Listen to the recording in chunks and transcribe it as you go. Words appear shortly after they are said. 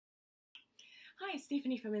Hi,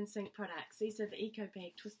 Stephanie from InSync Products. These are the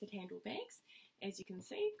Ecobag twisted handle bags. As you can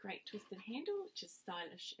see, great twisted handle, which is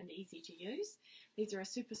stylish and easy to use. These are a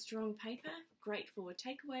super strong paper, great for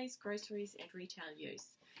takeaways, groceries and retail use.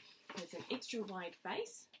 There's an extra wide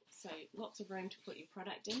base, so lots of room to put your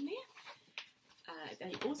product in there.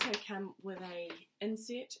 They also come with a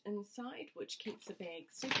insert inside, which keeps the bag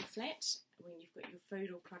super flat when you've got your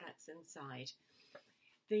food or products inside.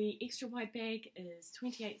 The extra wide bag is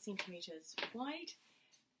 28 centimetres wide.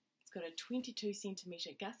 It's got a 22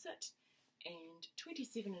 centimetre gusset and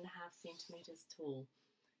 27.5 centimetres tall.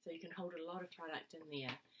 So you can hold a lot of product in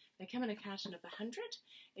there. They come in a carton of 100.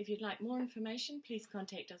 If you'd like more information, please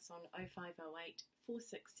contact us on 0508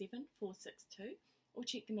 467 462 or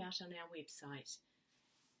check them out on our website.